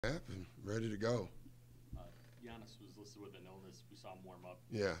And ready to go. Uh, Giannis was listed with an illness. We saw him warm up.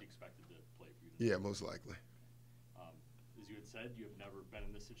 Yeah. Is he expected to play for you tonight? Yeah, most likely. Um, as you had said, you have never been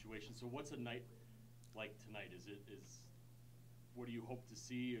in this situation. So what's a night like tonight? What do you hope to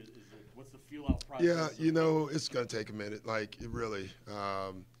see? What's the feel out process? Yeah, it's going to take a minute. Like, it really,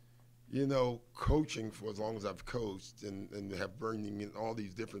 coaching for as long as I've coached and have bringing in all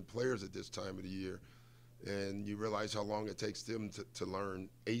these different players at this time of the year, and you realize how long it takes them to learn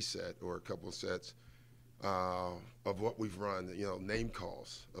a set or a couple of sets of what we've run, name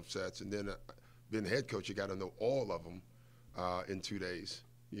calls of sets. And then being head coach, you got to know all of them in 2 days,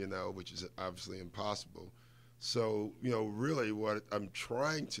 which is obviously impossible. So, really what I'm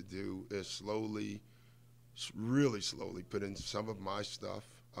trying to do is slowly, really slowly put in some of my stuff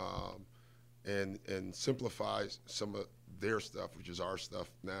and simplify some of their stuff, which is our stuff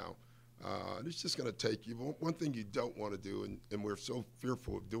now. And it's just going to take you. One thing you don't want to do, and we're so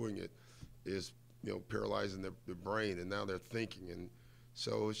fearful of doing it, is paralyzing their brain, and now they're thinking, and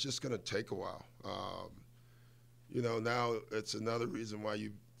so it's just going to take a while. Now it's another reason why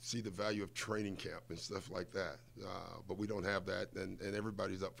you see the value of training camp and stuff like that. But we don't have that, and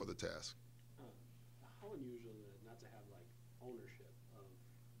everybody's up for the task. How unusual is it not to have like ownership of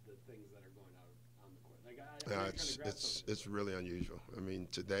the things that are going out on the court? It's really unusual. I mean,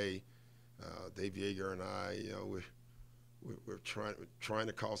 today, Dave Yeager and I, we're trying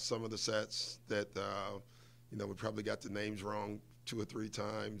to call some of the sets that we probably got the names wrong 2 or 3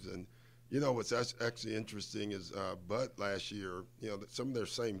 times. And what's actually interesting is Bud last year, some of their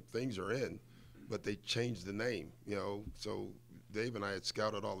same things are in, but they changed the name. So Dave and I had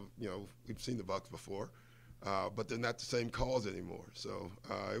scouted we've seen the Bucks before, but they're not the same calls anymore. So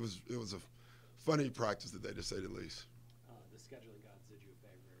it was a funny practice today, to say the least. The scheduling gods did you a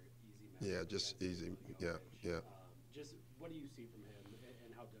favor, easy. Yeah, just easy. Yeah. Just what do you see from him,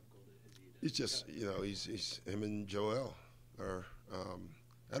 and how difficult is he? He's just, he's him and Joel are.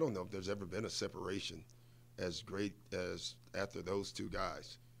 I don't know if there's ever been a separation as great as after those two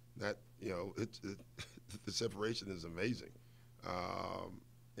guys. That the separation is amazing,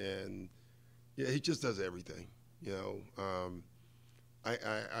 and yeah, he just does everything.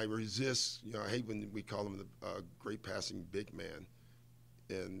 I resist. I hate when we call him the great passing big man.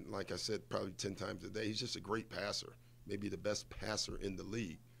 And like I said, probably 10 times a day, he's just a great passer, maybe the best passer in the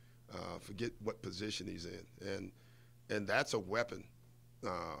league. Forget what position he's in, and that's a weapon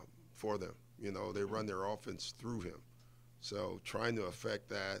for them. They run their offense through him. So trying to affect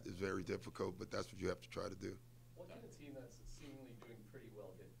that is very difficult, but that's what you have to try to do. What can a team that's seemingly doing pretty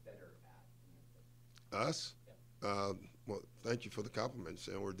well get better at? Us? Yeah. Well, thank you for the compliment,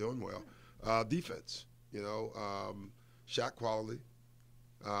 Sam. We're doing well. Defense, shot quality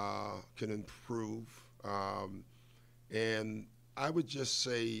can improve. And I would just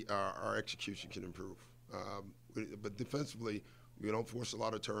say our execution can improve. But defensively, we don't force a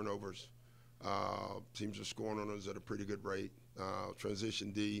lot of turnovers. Teams are scoring on us at a pretty good rate.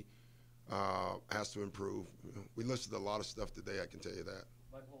 Transition D has to improve. We listed a lot of stuff today, I can tell you that.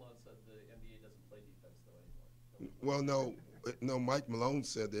 Mike Malone said the NBA doesn't play defense, though, anymore. Well, no, Mike Malone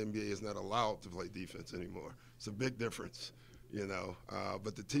said the NBA is not allowed to play defense anymore. It's a big difference,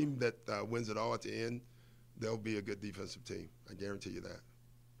 But the team that wins it all at the end, they'll be a good defensive team. I guarantee you that.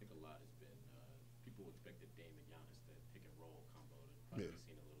 I think a lot has been people expected Dame and Giannis to pick and roll combo to probably be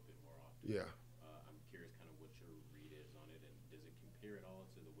seen a little bit more often. Yeah. I'm curious kind of what your read is on it, and does it compare at all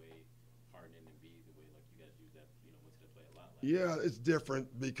to the way Harden and Embiid, the way like you guys use that, went to the play a lot last Yeah, it's different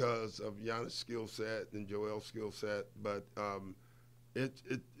because of Giannis' skill set and Joel's skill set, but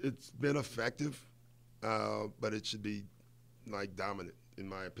it's been effective, but it should be like dominant in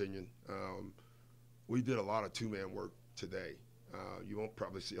my opinion. We did a lot of two-man work today. You won't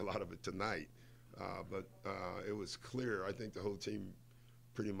probably see a lot of it tonight, but it was clear. I think the whole team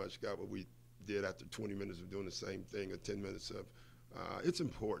pretty much got what we did after 20 minutes of doing the same thing or 10 minutes of. It's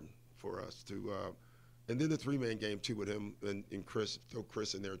important for us to, and then the 3-man game too with him and Chris, throw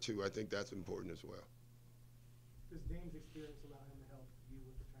Chris in there too. I think that's important as well. Does Dame's experience allow him to help you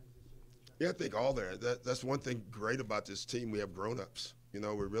with the transition? Yeah, I think all there. That's one thing great about this team. We have grown-ups. We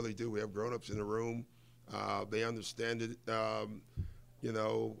really do. We have grown-ups in the room. They understand it,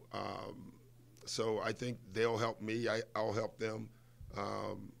 so I think they'll help me. I'll help them.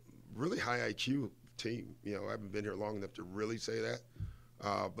 Really high IQ team. I haven't been here long enough to really say that,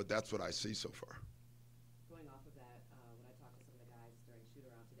 but that's what I see so far. Going off of that, when I talked to some of the guys during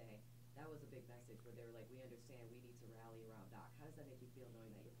shoot-around today, that was a big message where they were like, we understand we need to rally around Doc. How does that make you feel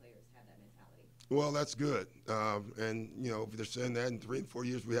knowing that your players have that mentality? Well, that's good. And, if they're saying that in 3 and 4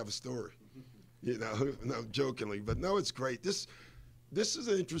 years, we have a story. No, jokingly, but no, it's great. This is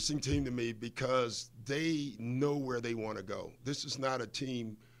an interesting team to me because they know where they want to go. This is not a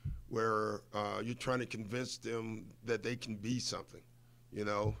team where you're trying to convince them that they can be something. You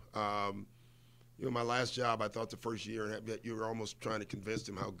know, my last job, I thought the first year and you were almost trying to convince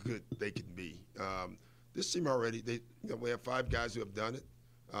them how good they can be. This team already, we have 5 guys who have done it.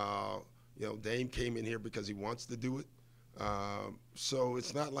 Dame came in here because he wants to do it. So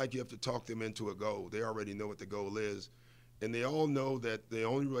it's not like you have to talk them into a goal. They already know what the goal is. And they all know that the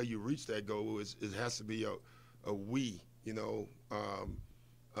only way you reach that goal is it has to be a we,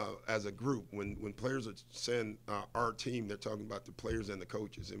 as a group. When players are saying our team, they're talking about the players and the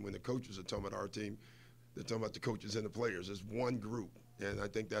coaches. And when the coaches are talking about our team, they're talking about the coaches and the players. It's one group, and I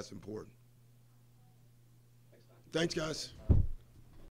think that's important. Thanks, guys.